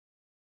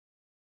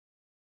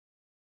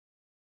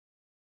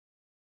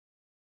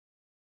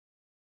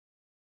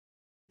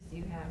do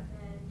you have?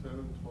 10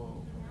 and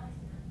 12.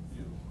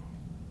 You.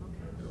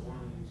 Okay. Got one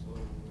of them slow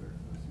there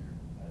this year.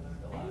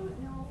 I don't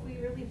know if we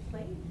really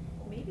played.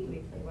 Maybe we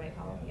play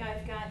Whitehall. Yeah,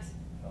 I've got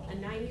a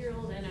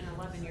 9-year-old and an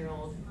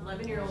 11-year-old.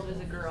 11-year-old is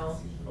a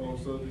girl. Oh,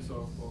 Sunday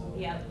softball.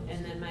 Yep,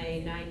 and then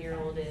my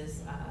 9-year-old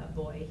is a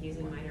boy. He's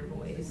in minor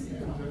boys.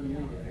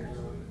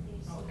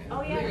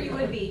 Oh yeah, he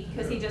would be,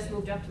 because he just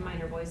moved up to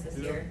minor boys this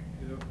year.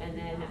 Yep. And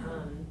then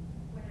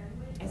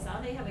I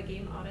saw they have a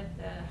game out at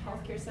the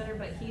healthcare center,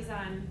 but he's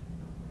on,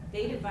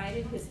 they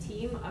divided his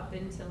team up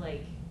into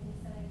like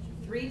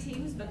 3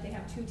 teams, but they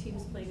have 2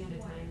 teams playing at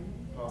a time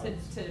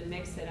to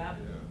mix it up.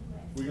 Yeah.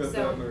 We got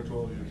that in our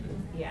 12U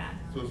team. Yeah.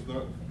 So it's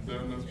not,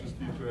 then let's just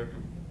keep track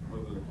of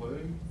whether they're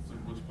playing, so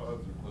which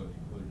pods they're playing.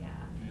 Like, Yeah.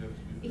 do you have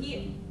to do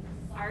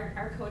that?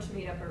 Our coach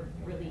made up a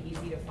really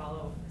easy to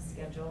follow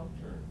schedule.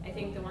 Sure. I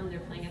think the one they're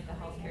playing at the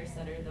healthcare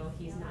center, though,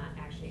 he's not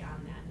actually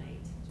on that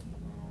night.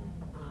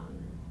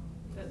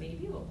 But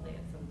maybe we'll play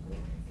at some point.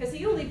 Because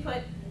he only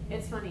put,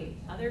 it's funny,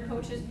 other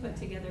coaches put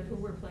together who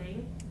we're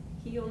playing.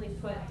 He only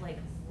put like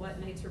what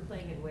nights we're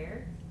playing and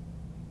where,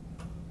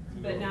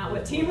 but not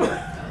what team we're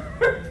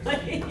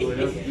playing. Well,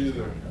 they have to be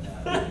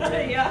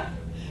there. Yeah.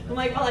 I'm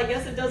like, well, I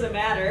guess it doesn't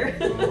matter.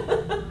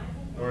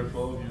 Our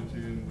 12U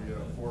team, we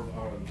got 4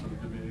 pods, so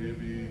it could be A,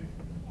 B,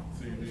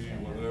 C, D,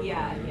 whatever.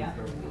 Yeah, yeah.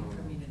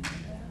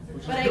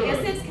 Which But is I guess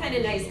good. it's kind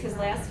of nice, because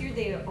last year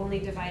they only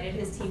divided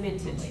his team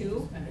into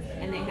 2,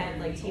 and they had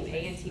like Team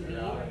A and Team B,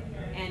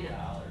 and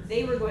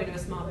they were going to a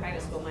small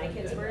private school, my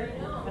kids were,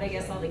 but I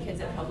guess all the kids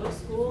at public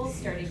schools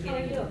started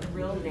getting into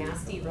real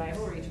nasty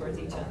rivalry towards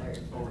each other.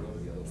 Oh,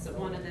 really? So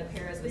one of the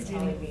paras was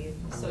telling me,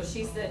 so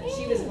she said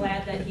she was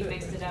glad that he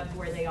mixed it up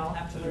where they all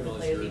have to learn to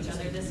play with each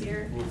other this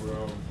year. Move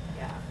around.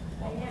 Yeah.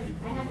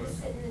 I have to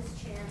sit in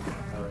this chair.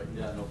 All right,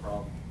 yeah, no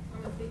problem.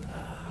 I'm a big, I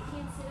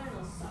can't sit on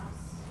those soft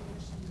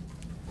squishy.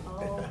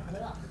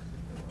 Oh.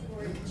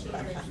 Or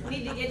chairs.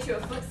 Need to get you a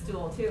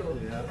footstool too.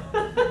 Yeah.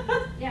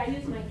 Yeah, I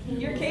use my cane.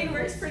 Your cane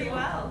works pretty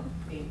well.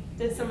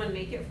 Did someone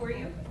make it for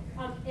you?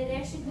 It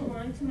actually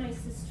belonged to my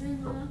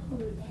sister-in-law who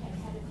had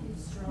had a few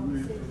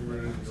strokes.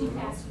 She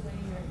passed away,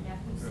 and her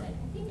nephew said, I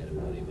think you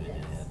need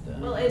this.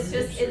 Well, it's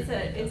just,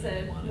 it's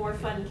a more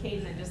fun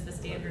cane than just the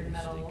standard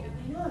metal.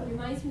 I know, it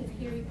reminds me of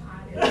Harry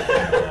Potter.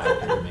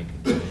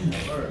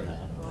 All right.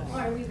 Oh,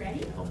 are we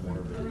ready?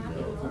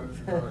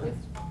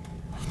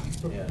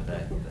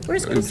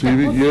 Where's Hey, Chris?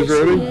 TV, you guys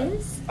ready?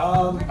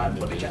 I'm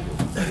putting it.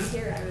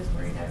 Here, I was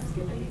worried I was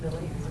gonna be the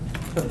late one.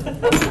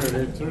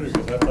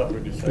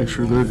 Make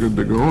sure they're good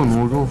to go and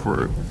we'll go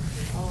for it.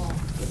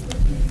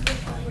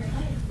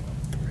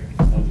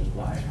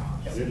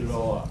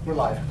 We're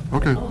live.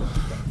 Okay.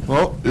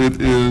 Well,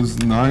 it is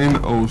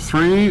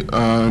 9:03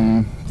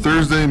 on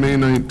Thursday, May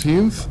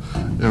 19th,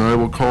 and I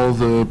will call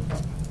the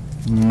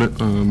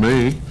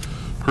May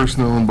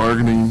Personnel and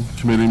Bargaining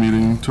Committee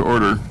meeting to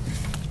order.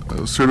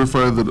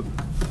 Certify that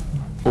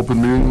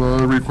open meeting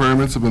law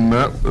requirements have been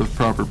met with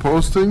proper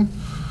posting.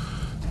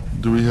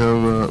 Do we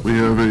have a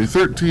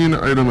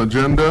 13-item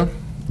agenda?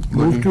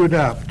 Move to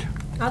adopt.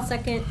 I'll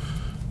second.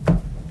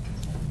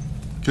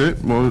 Okay,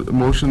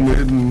 motion made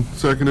and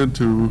seconded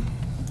to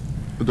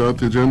adopt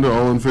the agenda.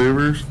 All in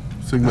favor?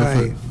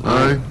 Signify.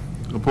 Aye. Aye.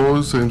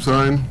 Opposed? Same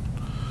sign.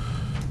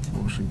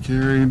 Motion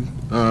carried.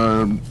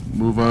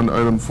 Move on to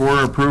item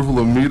 4, approval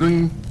of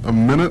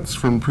minutes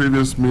from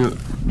previous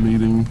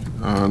meeting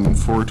on Do you need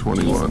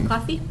 4/21. some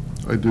coffee?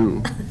 I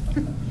do.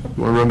 You want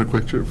to run a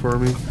quick trip for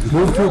me?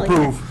 Move to Really?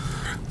 approve.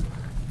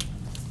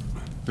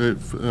 Okay,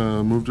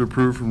 move to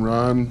approve from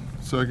Ron,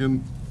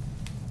 second.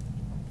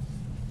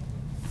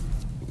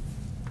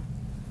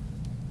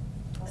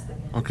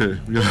 Okay,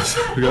 we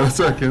got a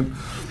second.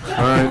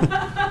 All right. We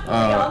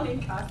all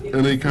need coffee.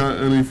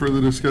 Any further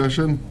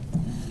discussion?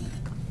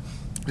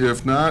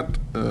 If not,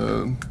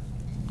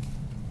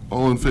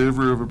 all in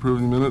favor of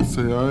approving minutes,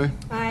 say aye.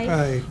 Aye.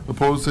 Aye.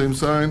 Opposed, same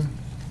sign.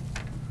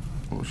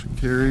 Motion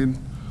carried.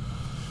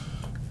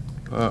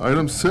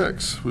 Item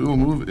 6, we will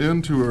move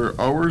into our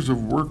hours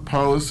of work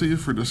policy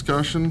for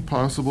discussion,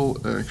 possible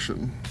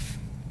action.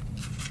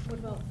 What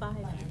about 5?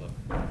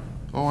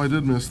 Oh, I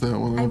did miss that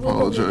one, I I will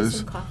go get apologize.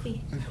 some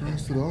coffee. I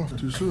crossed it off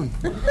too soon.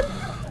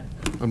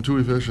 I'm too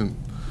efficient.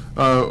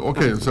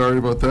 Okay, sorry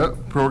about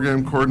that.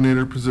 Program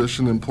coordinator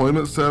position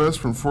employment status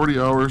from 40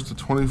 hours to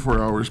 24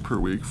 hours per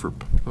week for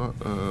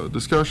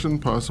discussion,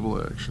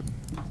 possible action.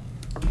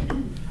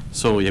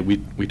 So yeah,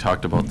 we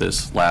talked about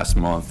this last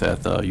month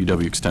at the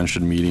UW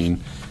Extension meeting.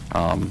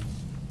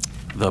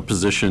 The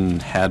position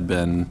had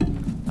been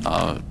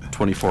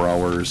 24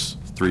 hours,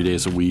 3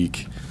 days a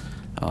week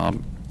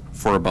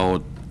for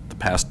about the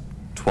past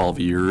 12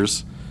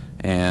 years.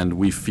 And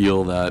we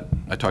feel that,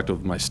 I talked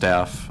with my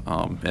staff,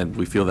 and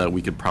we feel that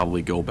we could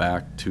probably go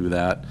back to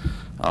that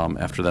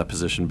after that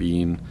position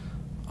being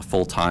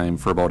full-time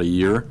for about a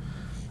year.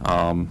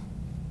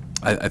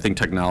 I think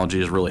technology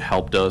has really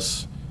helped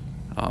us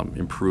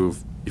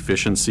improve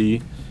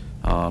efficiency.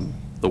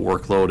 The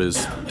workload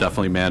is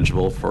definitely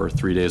manageable for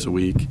 3 days a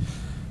week.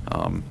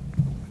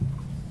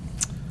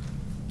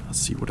 Let's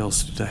see, what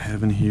else did I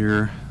have in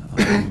here?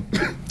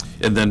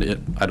 And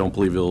then I don't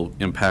believe it'll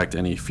impact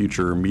any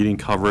future meeting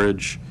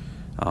coverage.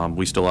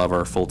 We still have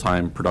our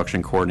full-time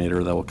production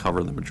coordinator that will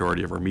cover the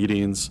majority of our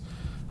meetings.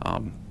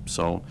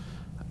 So,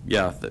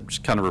 yeah,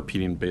 just kind of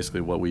repeating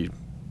basically what we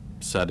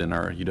said in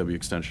our UW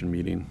Extension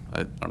meeting.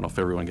 I don't know if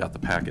everyone got the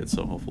packet,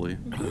 so hopefully.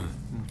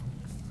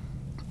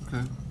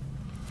 Okay.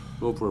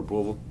 Vote for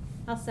approval.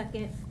 I'll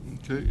second.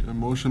 Okay, a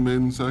motion made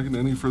and second.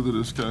 Any further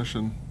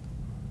discussion?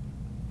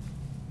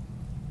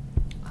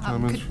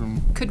 Comments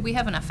from? Could we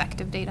have an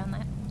effective date on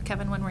that?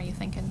 Kevin, when were you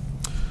thinking?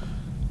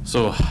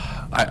 So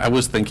I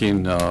was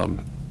thinking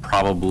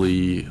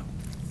probably,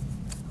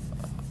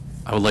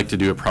 I would like to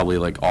do it probably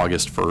like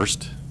August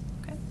 1st.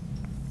 Okay.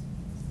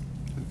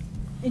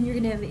 And you're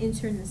gonna have an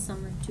intern this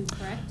summer too,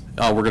 correct?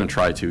 We're going to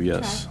try to,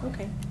 yes. Try?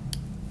 Okay.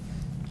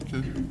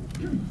 Okay.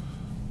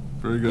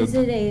 Very good. Is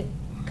it a,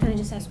 can I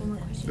just ask one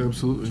more question?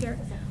 Absolutely. Chair?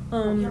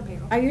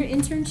 Are your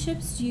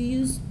internships, do you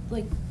use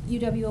like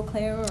UW Eau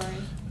Claire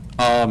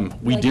or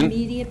We like didn't.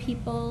 media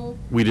people?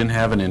 We didn't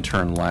have an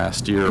intern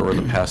last year or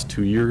the past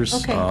 2 years.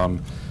 Okay.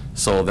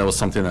 So that was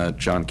something that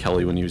John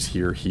Kelly, when he was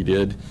here, he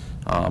did.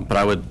 But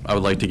I would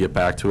like to get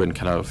back to it and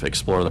kind of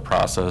explore the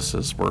process,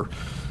 as we're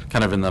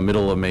kind of in the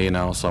middle of May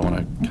now, so I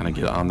want to kind of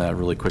get on that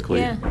really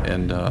quickly. Yeah.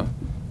 And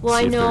Well,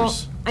 see I if know,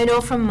 there's. I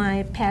know from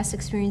my past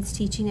experience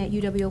teaching at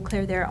UW Eau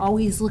Claire, they're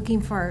always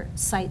looking for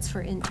sites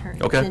for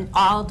interns Okay. in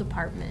all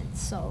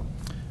departments, so.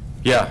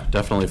 Yeah,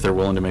 definitely, if they're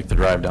willing to make the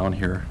drive down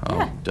here,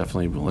 Yeah.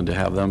 definitely willing to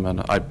have them.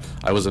 And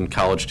I was in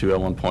college too at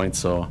one point,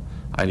 so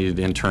I needed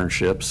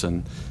internships,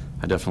 and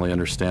I definitely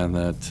understand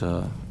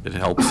that it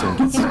helps and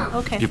gets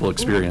Okay. people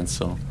experience,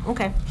 so.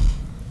 Okay,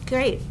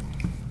 great.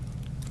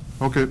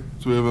 Okay,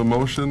 so we have a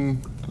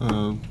motion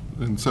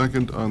and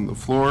second on the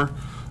floor.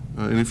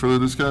 Any further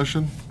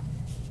discussion?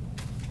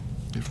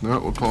 If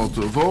not, we'll call it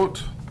to a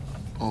vote.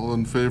 All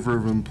in favor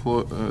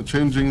of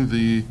changing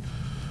the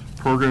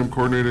program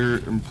coordinator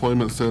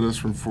employment status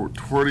from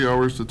 40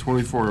 hours to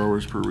 24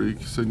 hours per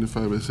week,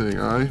 signify by saying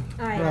aye.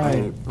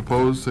 Aye.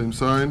 Opposed, same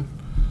sign.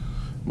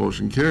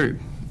 Motion carried.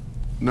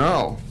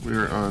 Now, we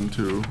are on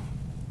to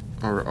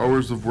our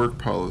hours of work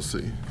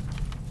policy.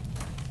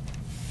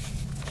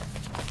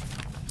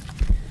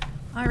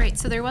 All right,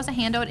 so there was a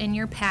handout in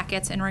your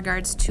packets in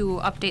regards to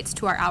updates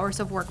to our hours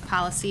of work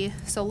policy.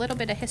 So a little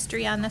bit of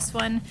history on this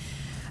one.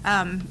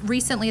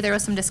 Recently, there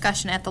was some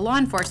discussion at the Law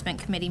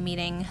Enforcement Committee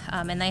meeting,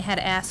 and they had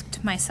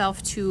asked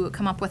myself to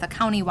come up with a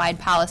county-wide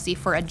policy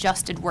for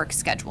adjusted work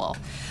schedule.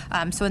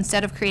 So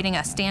instead of creating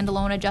a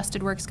standalone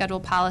adjusted work schedule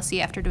policy,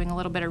 after doing a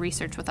little bit of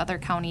research with other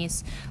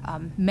counties,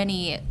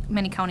 many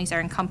counties are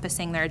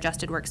encompassing their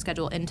adjusted work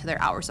schedule into their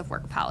hours of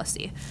work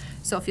policy.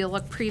 So if you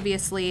look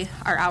previously,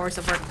 our hours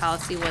of work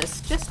policy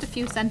was just a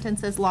few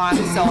sentences long,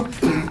 so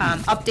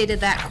updated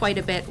that quite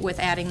a bit with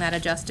adding that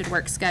adjusted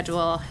work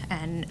schedule,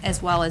 and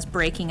as well as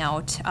breaking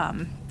out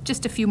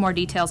just a few more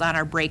details on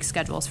our break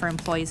schedules for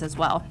employees as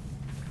well.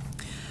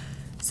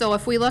 So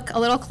if we look a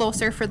little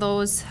closer for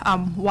those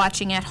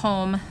watching at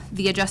home,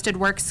 the adjusted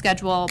work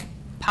schedule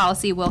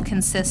policy will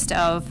consist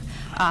of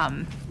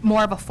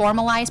more of a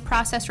formalized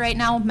process right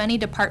now. Many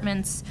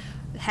departments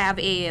have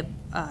a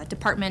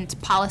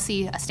department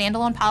policy, a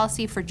standalone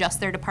policy for just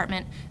their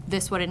department.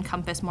 This would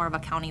encompass more of a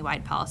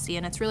county-wide policy,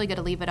 and it's really going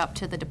to leave it up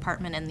to the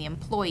department and the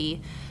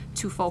employee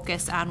to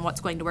focus on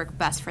what's going to work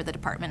best for the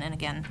department and,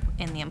 again,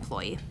 in the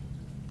employee.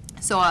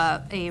 So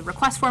a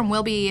request form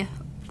will be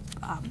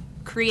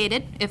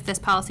created if this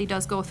policy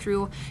does go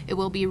through. It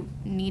will be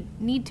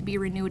need to be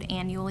renewed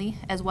annually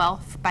as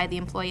well by the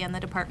employee and the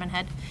department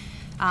head.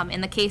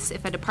 In the case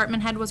if a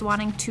department head was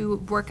wanting to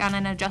work on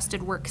an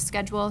adjusted work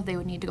schedule, they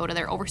would need to go to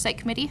their oversight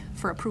committee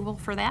for approval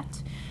for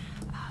that.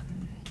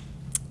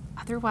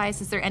 Otherwise,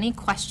 is there any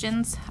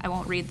questions? I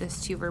won't read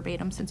this to you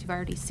verbatim since you've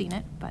already seen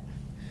it, but.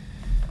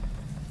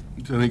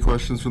 Any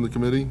questions from the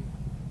committee?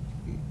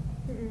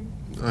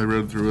 I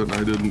read through it and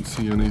I didn't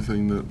see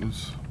anything that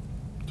was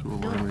too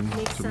alarming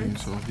makes to me,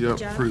 sense. so, Good yep,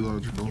 job. pretty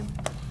logical.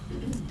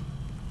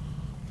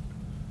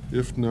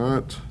 If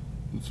not,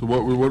 so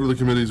what are the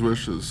committee's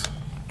wishes?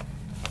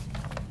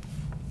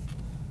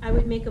 I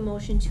would make a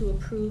motion to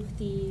approve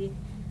the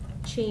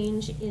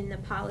change in the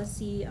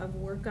policy of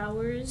work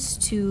hours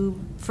to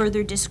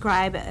further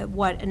describe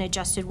what an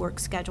adjusted work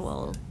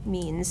schedule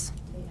means.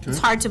 It's Okay.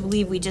 hard to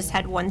believe we just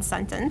had one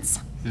sentence.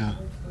 Yeah,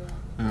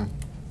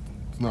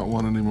 it's not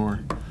one anymore.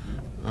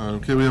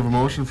 Okay, we have a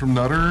motion from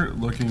Nutter,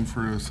 looking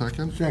for a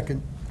second.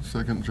 Second.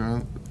 Second,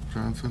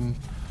 Johnson.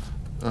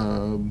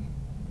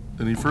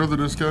 Any further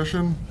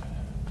discussion?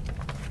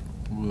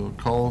 We'll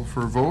call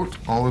for a vote.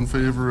 All in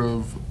favor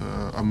of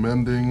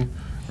amending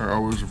our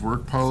hours of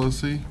work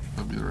policy?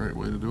 That'd be the right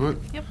way to do it.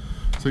 Yep.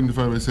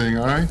 Signify by saying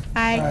aye.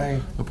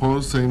 Aye.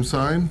 Opposed, same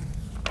sign.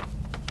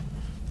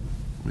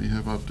 We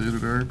have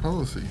updated our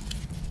policy.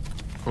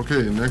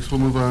 Okay, next we'll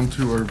move on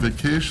to our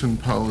vacation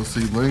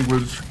policy,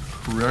 language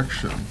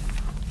correction.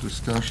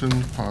 Discussion,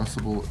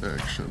 possible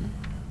action.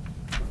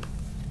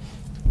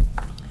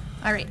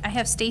 All right, I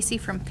have Stacy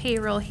from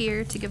payroll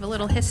here to give a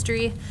little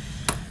history.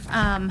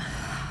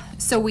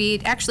 So we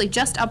actually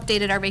just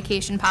updated our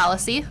vacation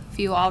policy, if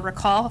you all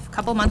recall, a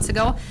couple months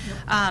ago.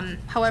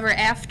 However,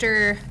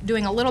 after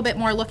doing a little bit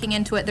more looking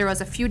into it, there was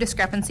a few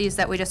discrepancies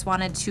that we just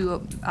wanted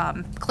to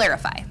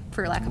clarify,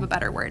 for lack of a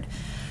better word.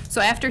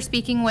 So after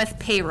speaking with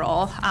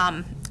payroll,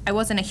 I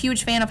wasn't a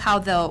huge fan of how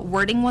the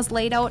wording was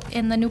laid out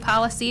in the new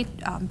policy,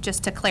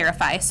 just to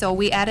clarify. So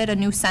we added a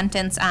new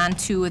sentence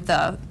onto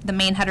the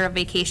main header of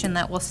vacation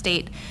that will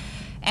state,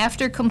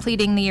 after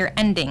completing the year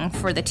ending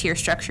for the tier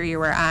structure you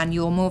were on, you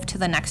will move to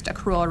the next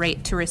accrual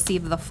rate to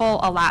receive the full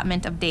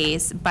allotment of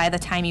days by the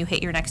time you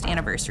hit your next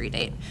anniversary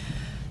date.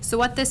 So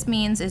what this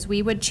means is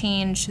we would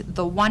change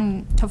the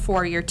 1 to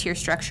 4 year tier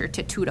structure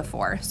to 2 to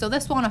 4. So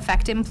this won't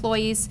affect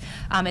employees.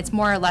 It's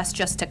more or less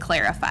just to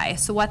clarify.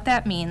 So what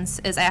that means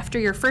is after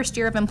your first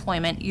year of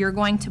employment, you're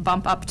going to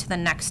bump up to the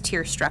next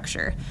tier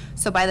structure.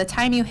 So by the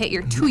time you hit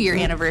your 2-year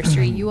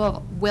anniversary, you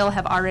will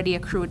have already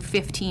accrued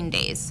 15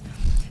 days.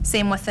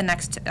 Same with the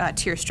next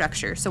tier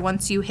structure. So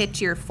once you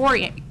hit your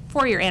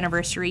 4-year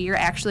anniversary, you're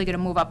actually going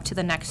to move up to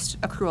the next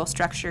accrual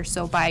structure.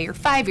 So by your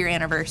 5-year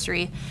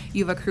anniversary,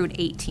 you've accrued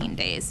 18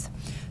 days.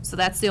 So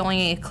that's the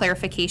only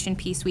clarification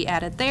piece we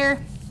added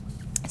there.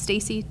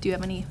 Stacy, do you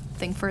have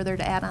anything further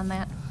to add on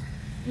that?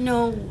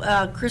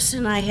 No, Kristen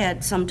and I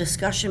had some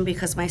discussion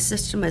because my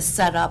system is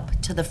set up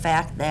to the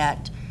fact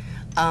that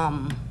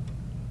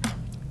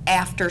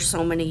after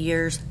so many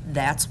years,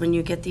 that's when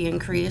you get the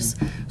increase.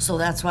 So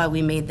that's why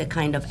we made the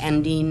kind of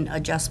ending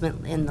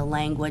adjustment in the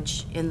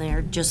language in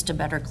there, just to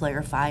better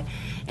clarify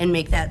and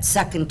make that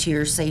second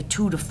tier say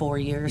 2 to 4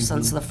 years,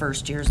 since the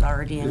first year's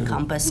already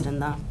encompassed in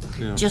the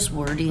just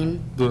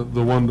wording. The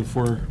 1 to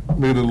 4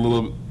 made it a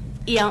little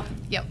Yeah.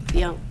 Yep.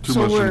 Yeah. too So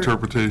much we're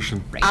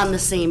interpretation. Right. on the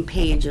same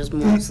page is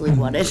mostly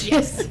what it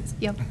is.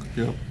 Yep.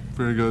 Yep,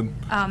 very good.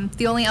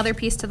 The only other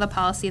piece to the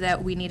policy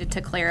that we needed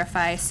to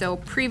clarify, so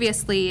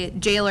previously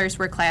jailers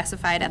were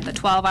classified at the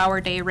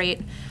 12-hour day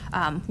rate,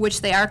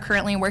 which they are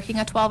currently working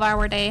a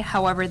 12-hour day.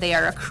 However, they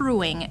are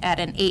accruing at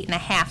an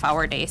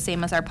 8.5-hour day,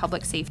 same as our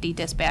public safety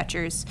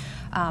dispatchers.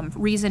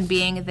 Reason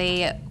being,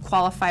 they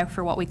qualify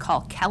for what we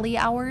call Kelly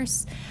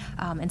hours.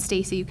 And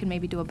Stacy, you can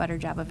maybe do a better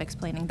job of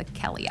explaining the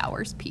Kelly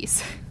hours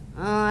piece.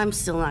 I'm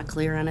still not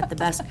clear on it the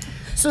best.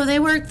 So they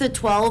work the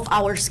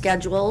 12-hour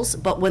schedules,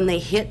 but when they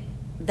hit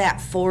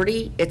that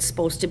 40, it's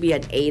supposed to be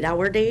an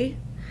 8-hour day.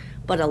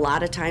 But a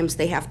lot of times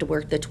they have to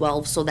work the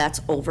 12, so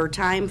that's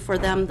overtime for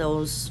them.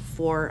 Those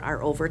 4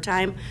 are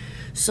overtime.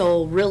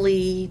 So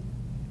really,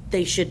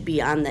 they should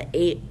be on the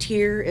 8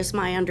 tier, is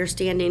my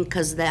understanding,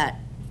 because that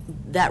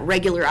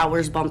regular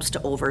hours bumps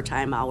to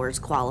overtime hours,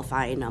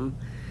 qualifying them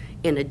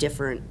in a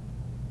different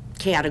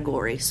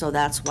category. So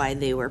that's why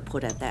they were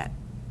put at that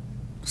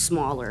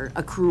smaller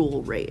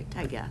accrual rate,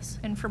 I guess.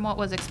 And from what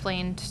was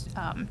explained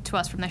to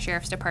us from the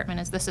sheriff's department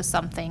is this is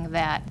something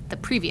that the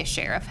previous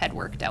sheriff had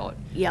worked out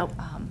Yep.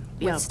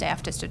 with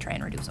staff just to try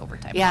and reduce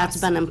overtime Yeah, costs.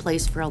 it's been in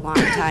place for a long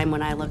time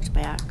when I looked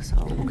back, so.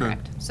 Okay,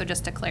 Correct. So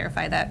just to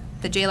clarify that,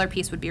 the jailer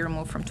piece would be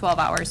removed from 12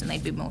 hours and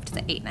they'd be moved to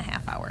the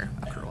 8.5-hour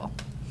accrual.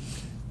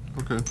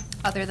 okay,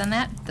 Other than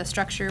that, the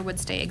structure would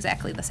stay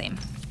exactly the same.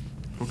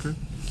 okay.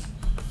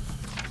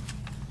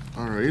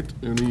 All right,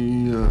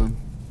 any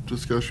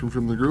discussion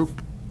from the group?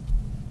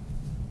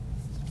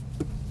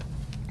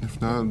 If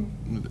not,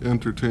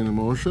 entertain a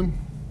motion.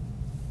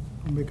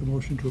 I'll make a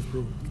motion to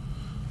approve.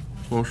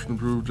 Motion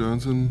approved,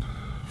 Johnson.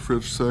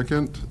 Fritsch,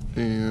 second.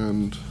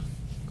 And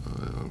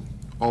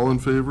all in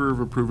favor of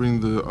approving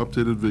the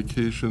updated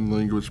vacation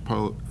language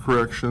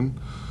correction,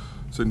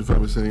 signify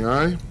by saying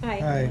aye.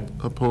 Aye.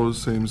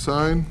 Opposed, same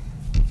sign.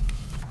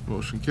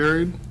 Motion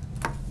carried.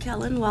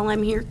 Kellen, while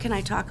I'm here, can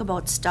I talk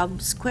about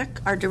stubs quick?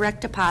 Our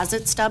direct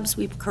deposit stubs,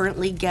 we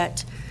currently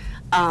get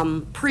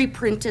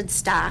pre-printed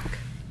stock.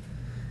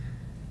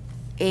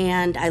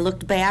 And I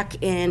looked back,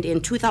 and in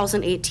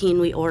 2018,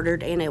 we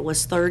ordered, and it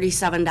was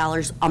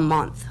 $37 a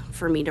month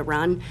for me to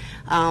run.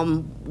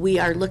 We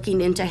are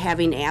looking into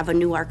having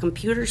Avenue, our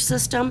computer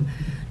system,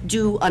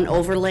 do an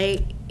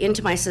overlay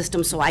into my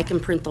system so I can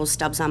print those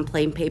stubs on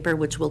plain paper,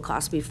 which will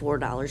cost me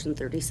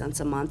 $4.30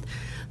 a month.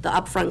 The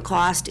upfront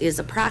cost is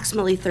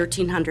approximately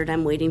 $1,300.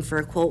 I'm waiting for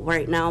a quote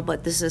right now,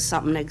 but this is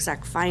something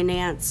Exec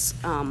Finance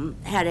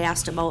had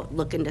asked about,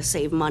 looking to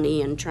save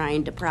money and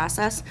trying to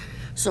process.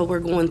 So we're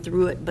going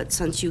through it, but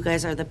since you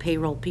guys are the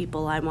payroll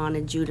people, I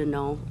wanted you to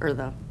know, or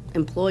the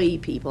employee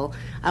people,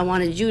 I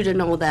wanted you to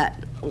know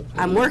that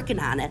I'm working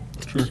on it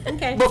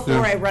Okay. before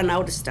Yeah. I run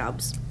out of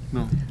stubs.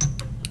 No,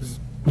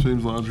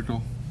 seems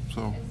logical,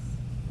 so,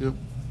 yep,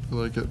 I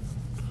like it.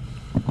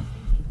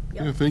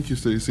 Yeah, thank you,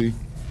 Stacy.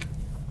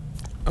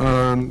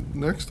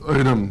 Next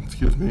item,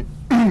 excuse me,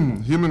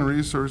 Human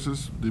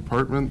Resources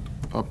Department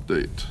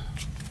update.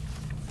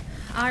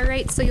 All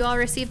right, so you all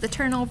received the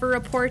turnover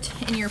report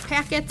in your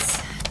packets.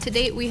 To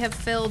date, we have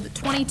filled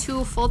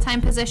 22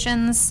 full-time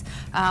positions.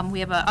 We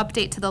have an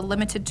update to the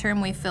limited term.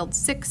 We filled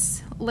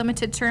 6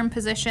 limited term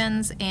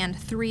positions and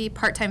 3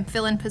 part-time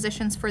fill-in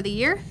positions for the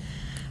year.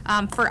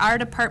 For our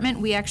department,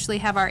 we actually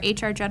have our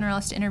HR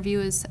generalist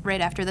interviews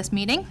right after this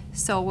meeting,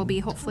 so we'll be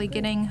hopefully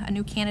getting a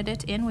new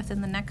candidate in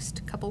within the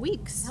next couple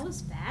weeks. That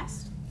was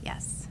fast.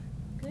 Yes.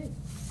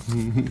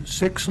 Good.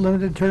 6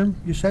 limited term,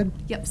 you said?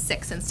 Yep,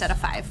 6 instead of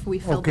 5. We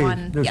filled Okay,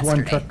 one there's one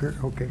yesterday. trucker,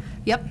 okay.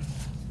 Yep.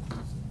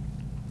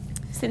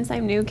 Since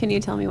I'm new, can you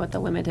tell me what the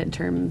limited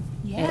term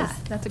Yeah, is?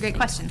 that's a great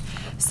question.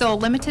 So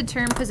limited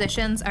term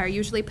positions are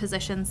usually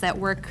positions that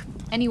work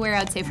anywhere,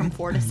 I'd say, from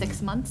 4 to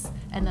 6 months,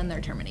 and then they're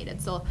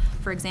terminated. So,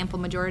 for example,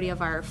 majority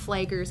of our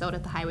flaggers out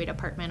at the highway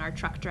department, our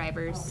truck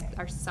drivers,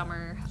 our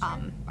summer,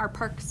 our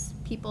parks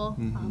people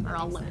are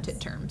all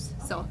limited terms.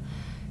 So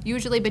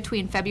usually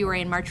between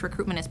February and March,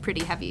 recruitment is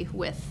pretty heavy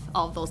with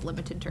all of those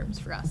limited terms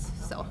for us.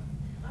 So,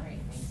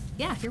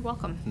 yeah, you're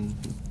welcome.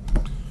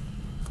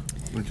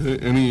 Okay,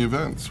 any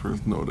events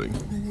worth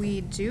noting?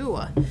 We do.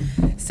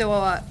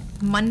 So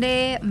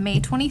Monday, May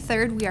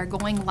 23rd, we are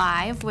going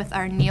live with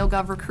our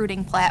NeoGov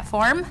recruiting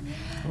platform.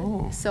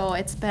 Oh. So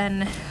it's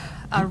been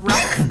a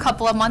rough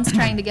couple of months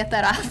trying to get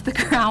that off the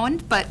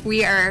ground, but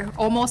we are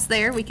almost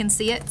there. We can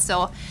see it.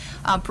 So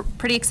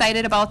pretty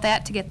excited about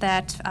that to get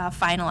that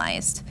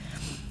finalized.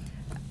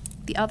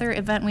 The other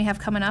event we have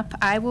coming up,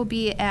 I will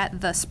be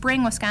at the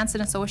Spring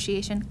Wisconsin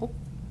Association. Oh,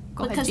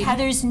 go ahead, Because Jean.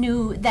 Heather's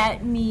new,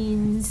 that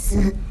means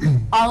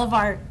all of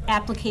our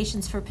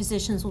applications for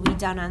positions will be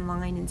done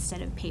online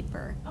instead of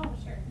paper. Oh,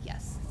 sure.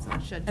 Yes, so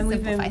it should And we've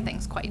simplify been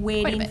things quite a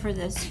waiting bit. for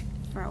this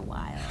for a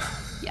while.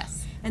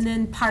 Yes. And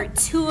then part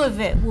 2 of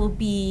it will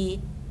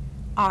be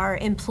our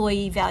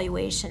employee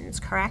evaluations,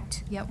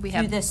 correct? Yep, we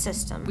Through have. this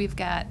system. We've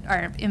got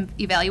our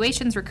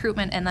evaluations,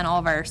 recruitment, and then all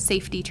of our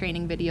safety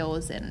training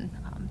videos, and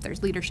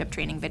there's leadership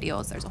training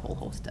videos. There's a whole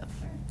host of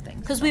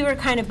things. Because we were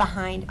kind of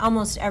behind.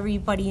 Almost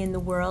everybody in the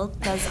world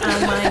does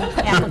online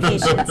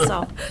applications,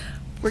 so.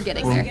 We're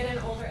getting You there. get an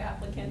older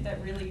applicant that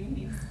really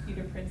needs you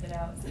to print it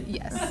out.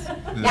 Yes.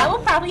 That will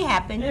probably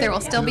happen. There will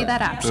still be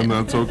that option. And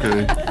that's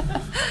okay.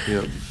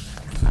 Yep.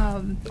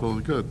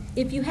 Totally good.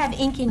 If you have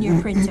ink in your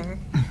printer.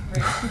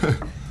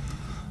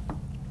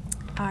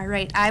 All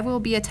right, I will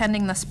be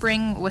attending the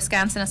Spring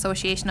Wisconsin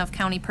Association of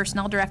County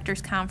Personnel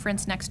Directors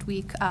Conference next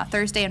week,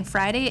 Thursday and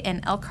Friday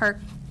in Elkhart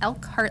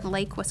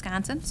Lake,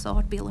 Wisconsin. So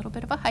it'll be a little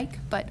bit of a hike,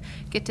 but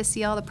get to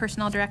see all the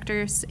personnel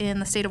directors in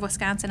the state of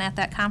Wisconsin at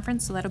that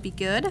conference, so that'll be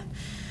good.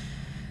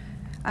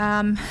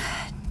 And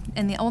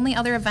the only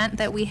other event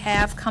that we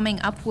have coming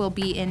up will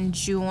be in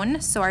June.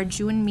 So our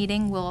June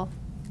meeting will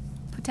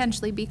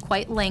potentially be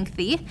quite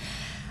lengthy.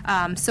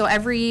 So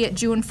every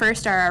June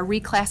 1st are our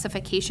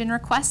reclassification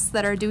requests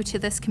that are due to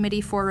this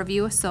committee for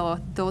review. So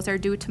those are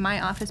due to my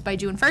office by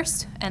June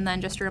 1st. And then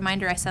just a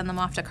reminder, I send them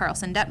off to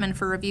Carlson Detman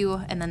for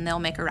review, and then they'll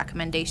make a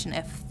recommendation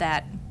if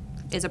that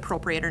is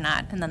appropriate or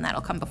not. And then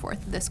that'll come before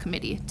this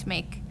committee to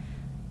make,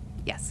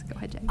 yes, go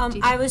ahead, Jen.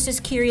 I was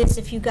just curious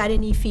if you got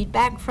any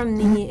feedback from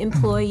the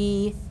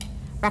Employee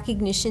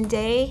Recognition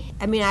Day.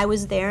 I mean, I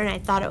was there and I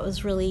thought it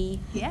was really,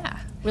 Yeah.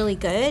 really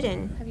good.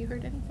 And Have you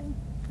heard anything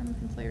from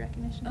employee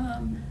recognition?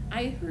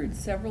 I heard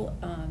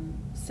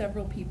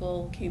several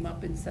people came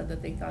up and said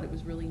that they thought it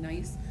was really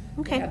nice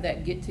Okay. to have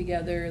that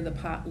get-together, the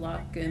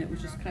potluck, and it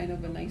was just kind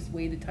of a nice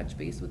way to touch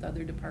base with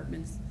other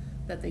departments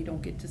that they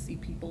don't get to see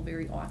people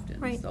very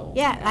often. right, So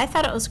yeah, I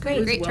thought it was it great.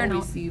 was Great well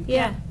turnout. received.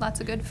 Yeah. Lots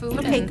of good food.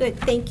 Okay, and good.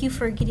 Thank you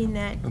for getting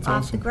that That's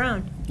off the awesome.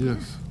 ground.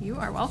 Yes. You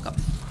are welcome.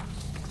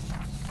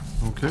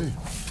 Okay.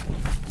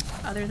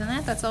 Other than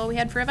that, that's all we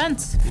had for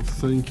events.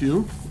 Thank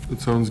you. It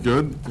sounds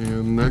good.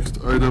 And next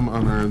item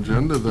on our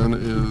agenda then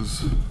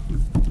is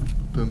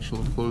potential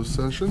closed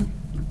session.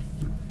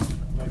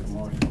 Make a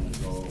motion to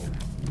go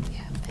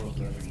close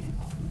session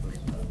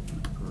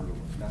for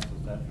Wisconsin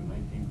statute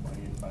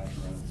 19.85,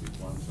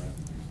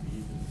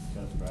 B, to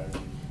discuss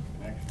driving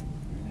connection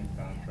with union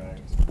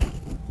contracts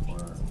for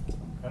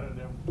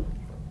competitive or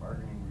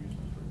bargaining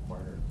reasons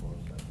required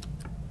closed session.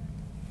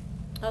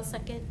 I'll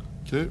second.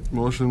 Okay,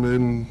 motion made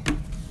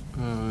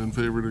in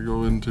favor to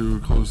go into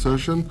closed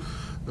session.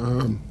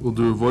 We'll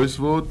do a voice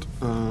vote.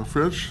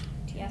 Fritsch?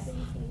 Yes.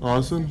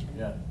 Austin?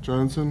 Yeah.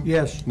 Johnson?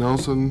 Yes.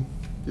 Nelson?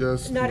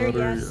 Yes. Nutter,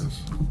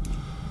 yes.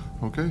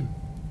 Okay.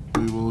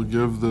 We will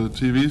give the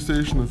TV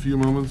station a few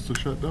moments to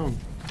shut down.